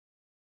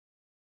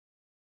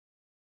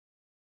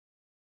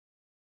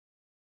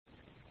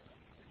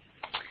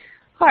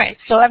All right,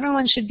 so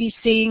everyone should be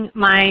seeing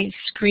my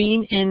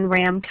screen in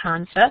RAM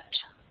concept.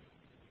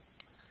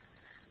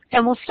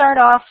 And we'll start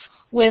off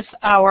with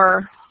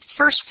our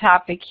first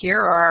topic here,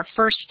 or our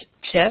first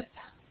tip.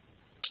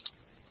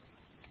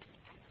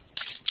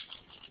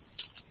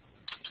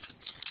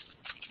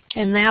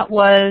 And that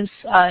was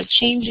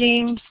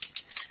changing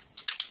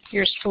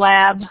your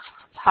slab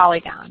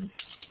polygon.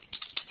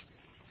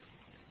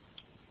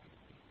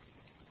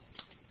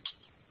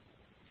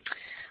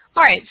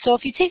 All right, so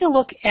if you take a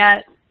look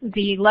at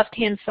the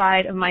left-hand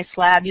side of my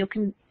slab, you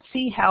can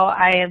see how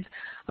I have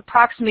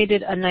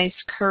approximated a nice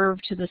curve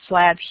to the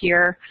slab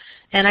here.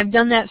 And I've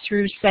done that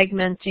through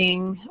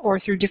segmenting or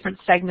through different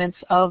segments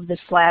of the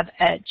slab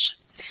edge.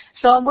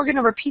 So we're going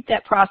to repeat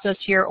that process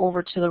here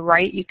over to the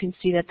right. You can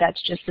see that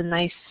that's just a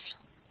nice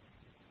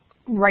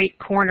right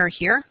corner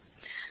here.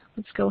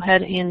 Let's go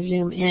ahead and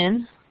zoom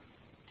in.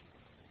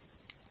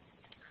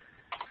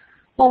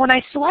 Well, when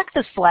I select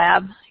the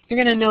slab,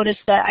 you're going to notice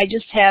that I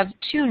just have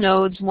two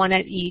nodes, one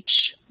at each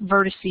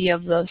vertice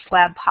of the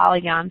slab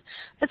polygon.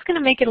 That's going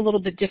to make it a little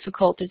bit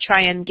difficult to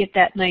try and get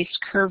that nice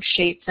curved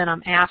shape that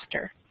I'm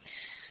after.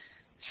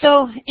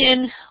 So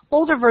in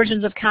older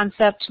versions of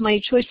Concept, my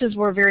choices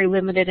were very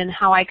limited in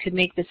how I could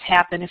make this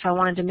happen if I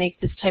wanted to make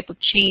this type of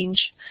change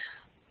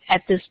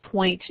at this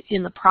point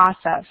in the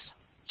process.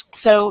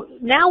 So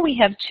now we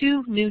have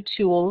two new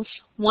tools.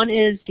 One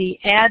is the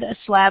Add a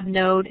Slab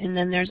node, and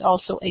then there's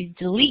also a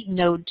Delete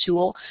node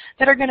tool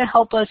that are going to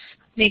help us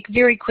make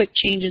very quick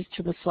changes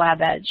to the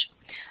slab edge.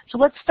 So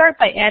let's start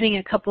by adding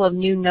a couple of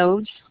new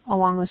nodes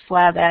along the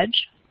slab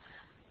edge.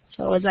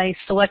 So as I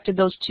selected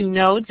those two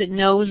nodes, it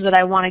knows that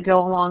I want to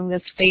go along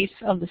this face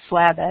of the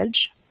slab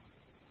edge.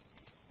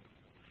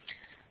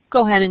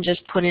 Go ahead and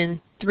just put in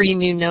 3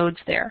 new nodes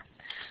there.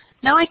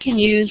 Now I can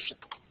use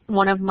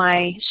one of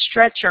my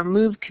stretch or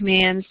move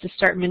commands to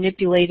start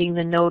manipulating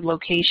the node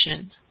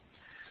location.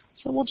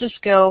 So we'll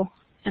just go,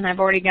 and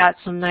I've already got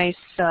some nice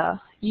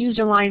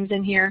user lines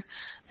in here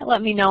that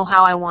let me know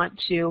how I want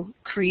to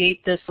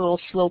create this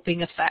little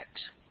sloping effect.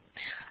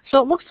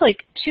 So it looks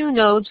like 2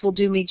 nodes will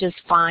do me just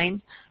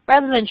fine.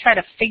 Rather than try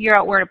to figure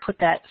out where to put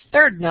that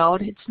third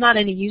node, it's not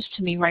any use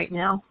to me right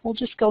now. We'll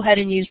just go ahead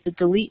and use the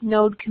delete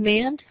node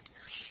command,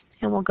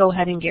 and we'll go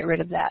ahead and get rid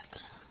of that.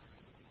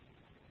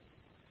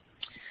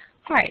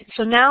 All right,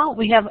 so now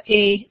we have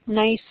a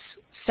nice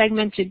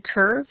segmented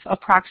curve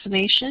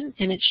approximation,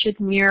 and it should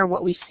mirror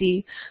what we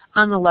see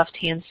on the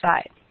left-hand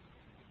side.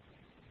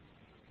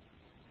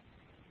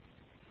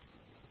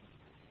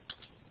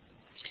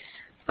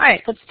 All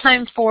right, it's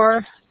time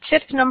for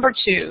tip number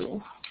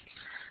 2,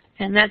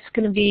 and that's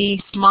going to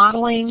be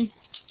modeling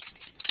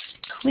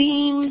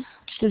clean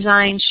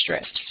design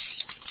strips.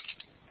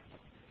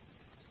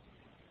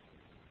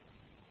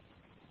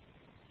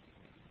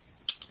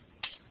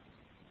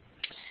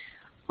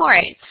 All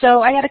right,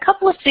 so I had a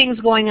couple of things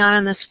going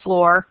on this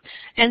floor,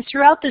 and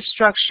throughout this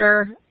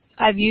structure,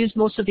 I've used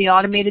most of the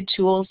automated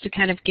tools to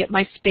kind of get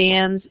my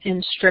spans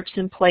and strips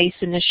in place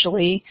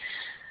initially.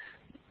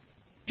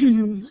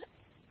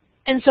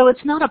 And so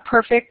it's not a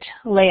perfect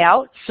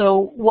layout,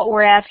 so what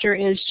we're after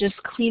is just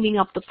cleaning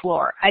up the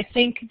floor. I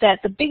think that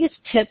the biggest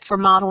tip for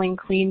modeling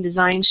clean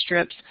design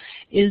strips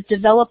is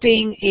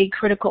developing a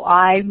critical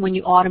eye when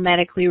you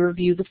automatically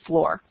review the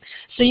floor.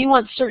 So you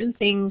want certain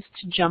things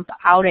to jump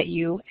out at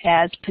you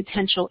as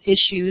potential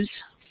issues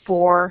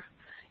for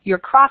your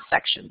cross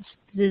sections.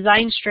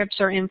 Design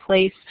strips are in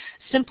place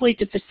simply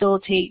to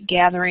facilitate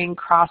gathering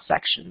cross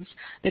sections.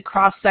 The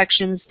cross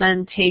sections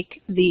then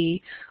take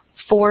the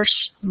force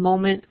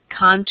moment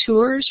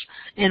contours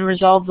and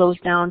resolve those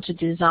down to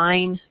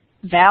design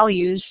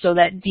values so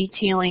that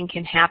detailing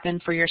can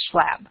happen for your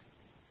slab.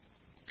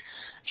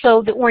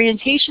 So the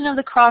orientation of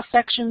the cross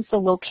sections, the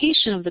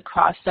location of the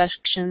cross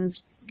sections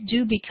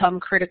do become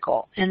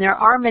critical, and there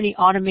are many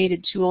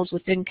automated tools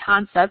within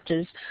Concept,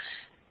 as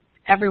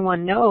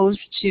everyone knows,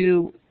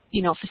 to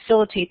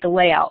facilitate the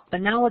layout.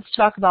 But now let's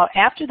talk about,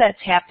 after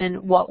that's happened,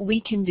 what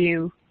we can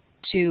do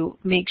to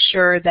make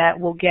sure that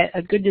we'll get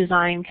a good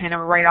design kind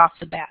of right off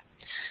the bat.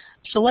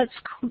 So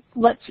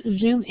let's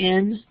zoom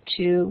in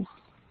to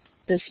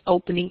this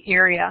opening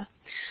area.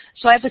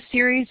 So I have a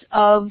series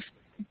of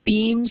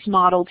beams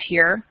modeled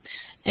here,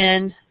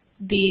 and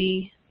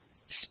the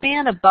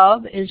span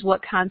above is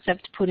what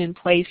Concept put in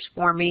place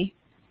for me.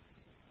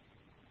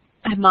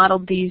 I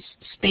modeled these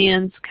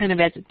spans kind of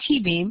as a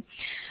T-beam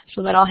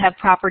so that I'll have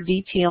proper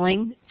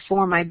detailing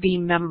for my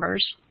beam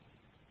members.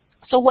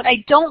 So what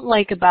I don't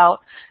like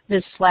about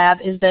this slab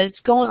is that it's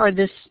going, or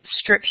this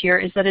strip here,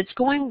 is that it's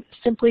going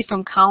simply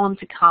from column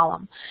to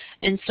column.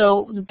 And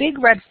so the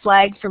big red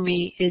flag for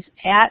me is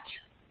at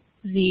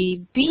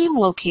the beam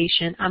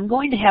location, I'm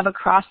going to have a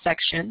cross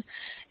section,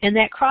 and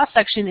that cross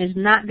section is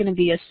not going to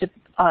be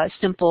a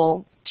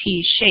simple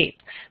T shape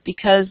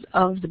because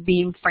of the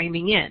beam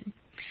framing in.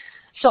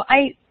 So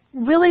I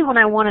really, when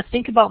I want to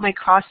think about my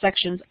cross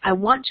sections, I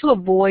want to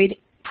avoid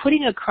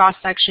putting a cross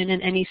section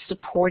in any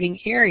supporting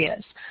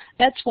areas.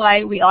 That's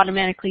why we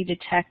automatically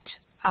detect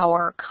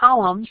our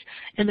columns,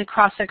 and the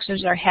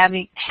cross-sections are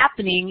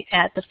happening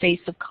at the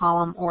face of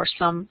column or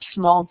some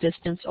small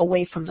distance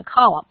away from the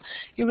column.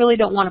 You really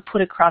don't want to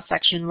put a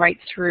cross-section right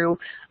through,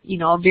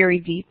 a very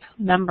deep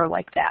member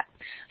like that.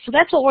 So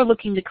that's what we're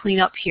looking to clean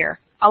up here.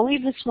 I'll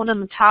leave this one on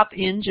the top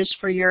in just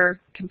for your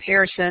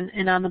comparison,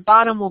 and on the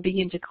bottom we'll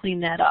begin to clean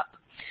that up.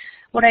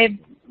 What I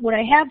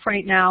have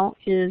right now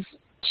is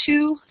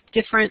 2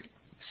 different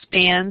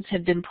spans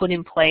have been put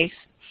in place,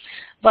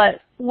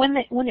 but when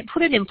it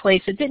put it in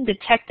place, it didn't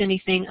detect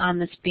anything on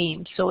this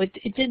beam, so it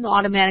didn't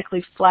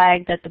automatically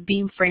flag that the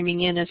beam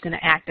framing in is going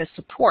to act as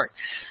support.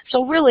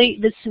 So really,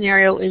 this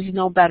scenario is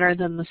no better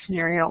than the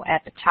scenario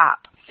at the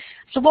top.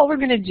 So what we're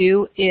going to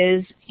do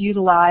is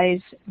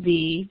utilize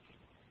the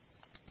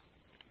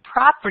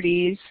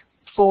properties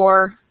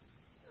for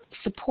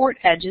support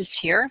edges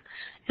here,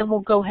 and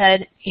we'll go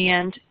ahead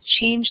and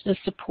change the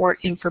support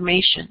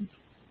information.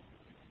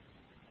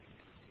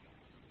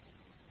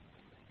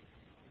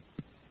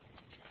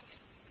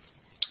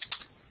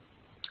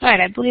 All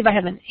right, I believe I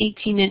have an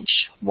 18-inch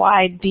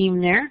wide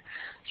beam there.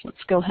 So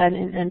let's go ahead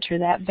and enter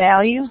that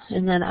value,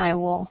 and then I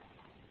will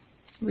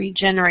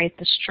regenerate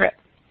the strip.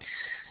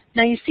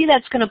 Now you see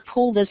that's going to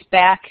pull this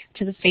back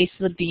to the face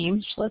of the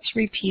beam. So let's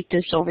repeat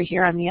this over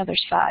here on the other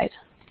side.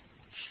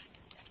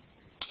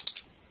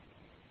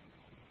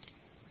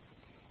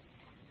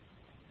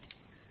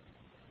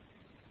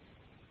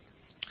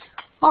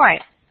 All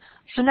right,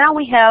 so now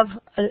we have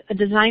a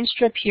design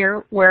strip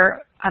here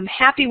where I'm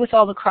happy with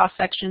all the cross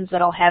sections that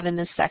I'll have in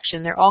this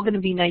section. They're all going to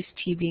be nice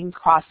T-beam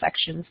cross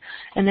sections,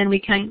 and then we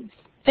can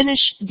finish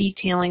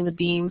detailing the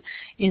beam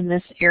in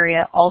this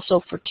area also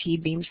for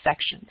T-beam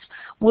sections.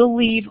 We'll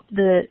leave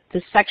the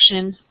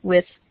section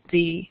with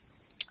the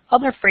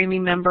other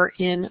framing member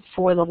in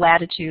for the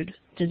latitude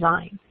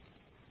design.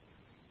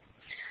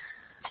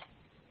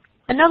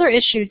 Another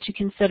issue to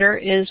consider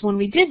is when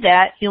we did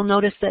that, you'll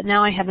notice that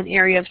now I have an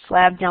area of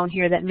slab down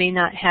here that may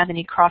not have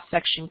any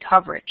cross-section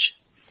coverage.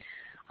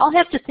 I'll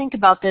have to think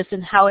about this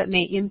and how it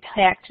may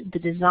impact the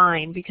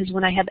design, because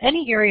when I have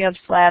any area of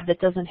slab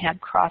that doesn't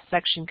have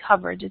cross-section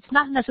coverage, it's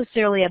not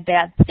necessarily a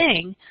bad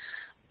thing,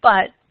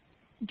 but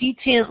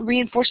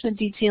reinforcement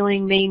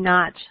detailing may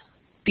not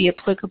be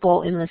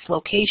applicable in this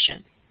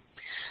location.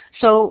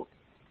 So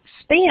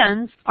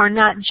spans are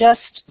not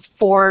just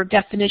for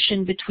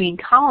definition between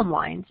column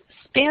lines.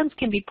 Spans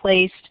can be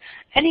placed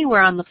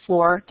anywhere on the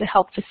floor to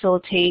help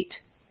facilitate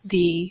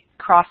the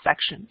cross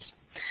sections.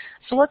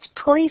 So let's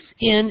place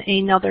in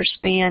another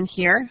span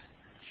here.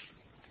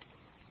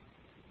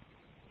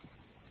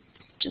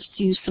 Just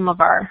use some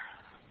of our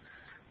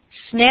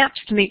snaps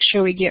to make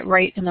sure we get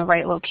right in the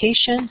right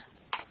location.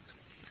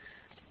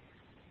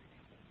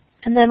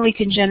 And then we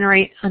can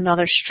generate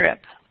another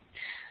strip.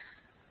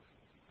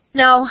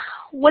 Now,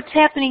 what's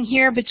happening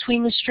here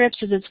between the strips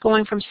is it's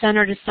going from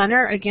center to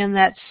center. Again,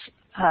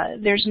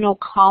 there's no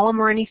column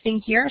or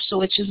anything here,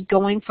 so it's just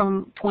going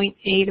from point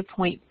A to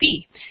point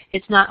B.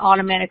 It's not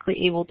automatically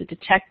able to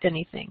detect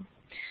anything.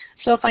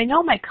 So if I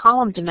know my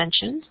column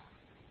dimensions,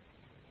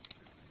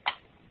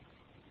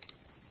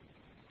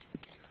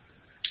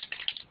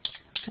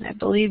 and I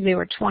believe they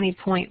were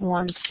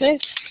 20.16,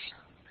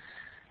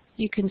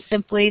 you can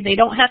simply, they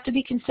don't have to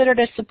be considered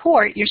as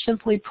support, you're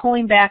simply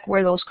pulling back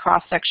where those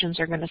cross sections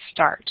are going to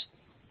start.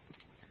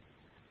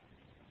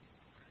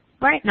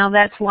 Right, now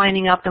that's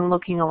lining up and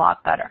looking a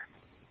lot better.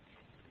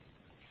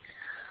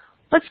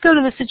 Let's go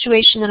to the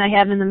situation that I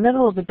have in the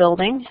middle of the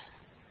building,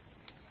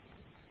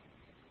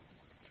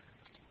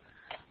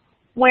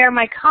 where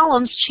my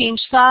columns change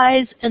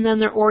size and then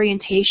their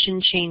orientation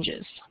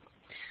changes.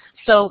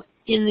 So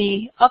in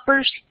the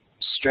upper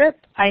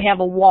strip, I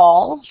have a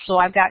wall, so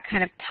I've got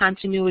kind of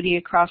continuity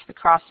across the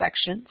cross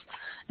sections.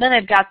 Then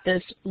I've got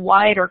this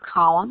wider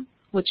column,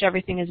 which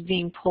everything is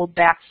being pulled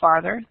back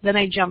farther. Then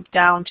I jump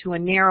down to a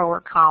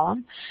narrower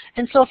column.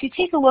 And so if you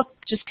take a look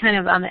just kind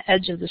of on the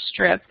edge of the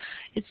strip,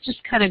 it's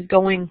just kind of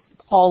going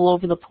all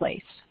over the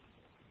place.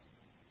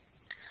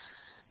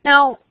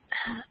 Now,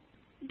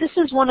 this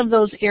is one of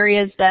those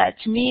areas that,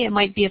 to me, it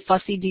might be a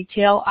fussy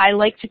detail. I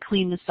like to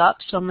clean this up,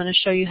 so I'm going to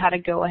show you how to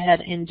go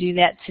ahead and do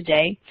that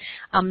today.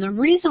 The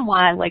reason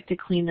why I like to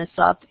clean this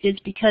up is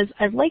because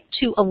I like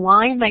to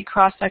align my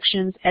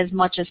cross-sections as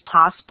much as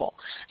possible.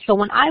 So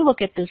when I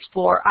look at this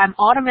floor, I'm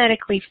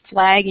automatically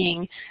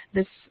flagging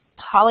this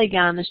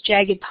polygon, this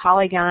jagged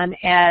polygon,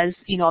 as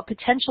a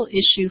potential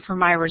issue for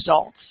my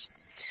results.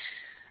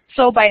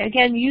 So by,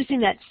 again, using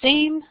that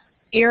same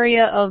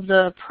area of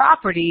the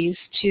properties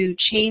to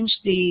change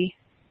the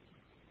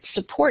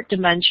support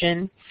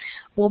dimension,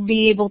 we'll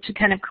be able to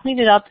kind of clean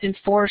it up and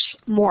force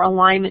more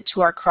alignment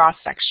to our cross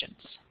sections.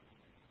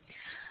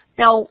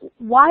 Now,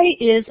 why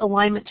is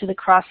alignment to the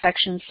cross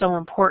section so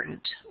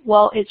important?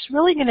 Well, it's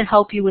really going to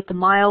help you with the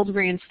mild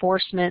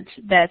reinforcement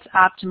that's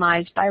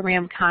optimized by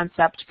RAM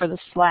Concept for the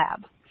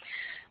slab.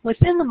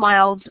 Within the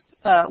mild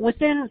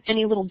within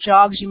any little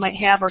jogs you might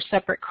have or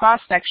separate cross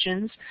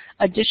sections,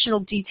 additional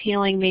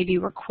detailing may be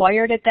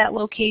required at that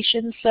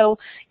location. So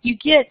you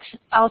get,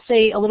 I'll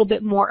say, a little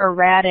bit more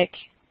erratic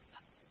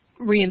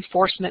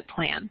reinforcement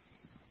plan.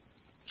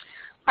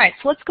 All right,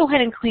 so let's go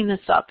ahead and clean this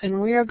up, and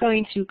we are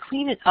going to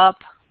clean it up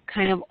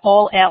kind of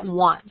all at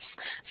once.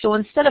 So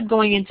instead of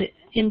going into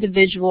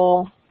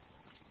individual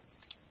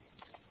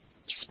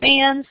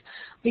spans,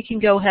 we can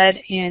go ahead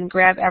and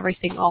grab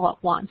everything all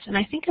at once. And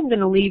I think I'm going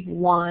to leave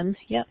one.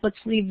 Yep, let's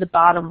leave the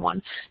bottom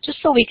one,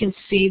 just so we can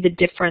see the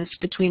difference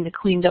between the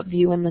cleaned up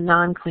view and the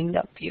non-cleaned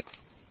up view.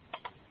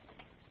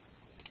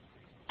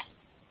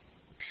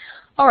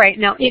 All right,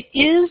 now it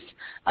is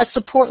a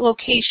support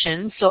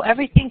location, so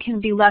everything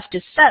can be left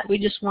as set.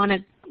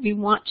 We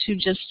want to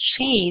just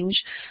change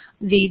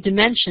the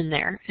dimension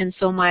there. And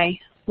so my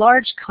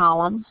large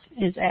column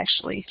is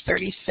actually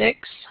 36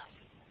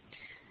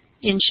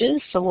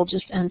 inches, so we'll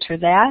just enter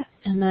that,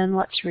 and then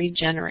let's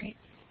regenerate.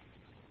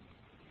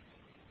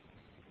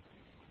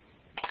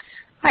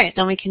 All right,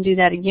 then we can do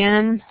that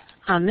again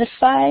on this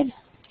side.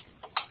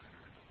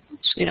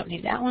 Oops, we don't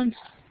need that one.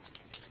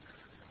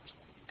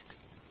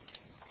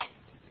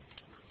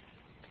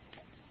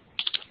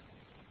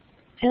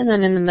 And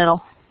then in the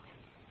middle.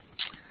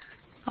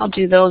 I'll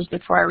do those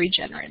before I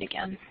regenerate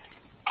again.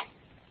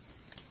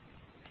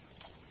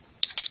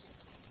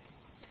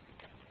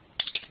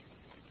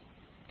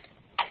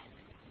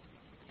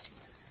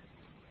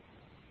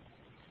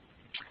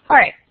 All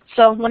right,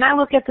 so when I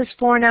look at this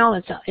floor now,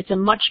 it's a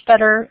much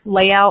better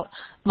layout,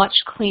 much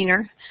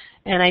cleaner,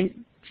 and I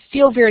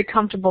feel very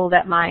comfortable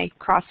that my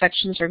cross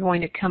sections are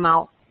going to come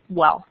out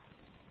well.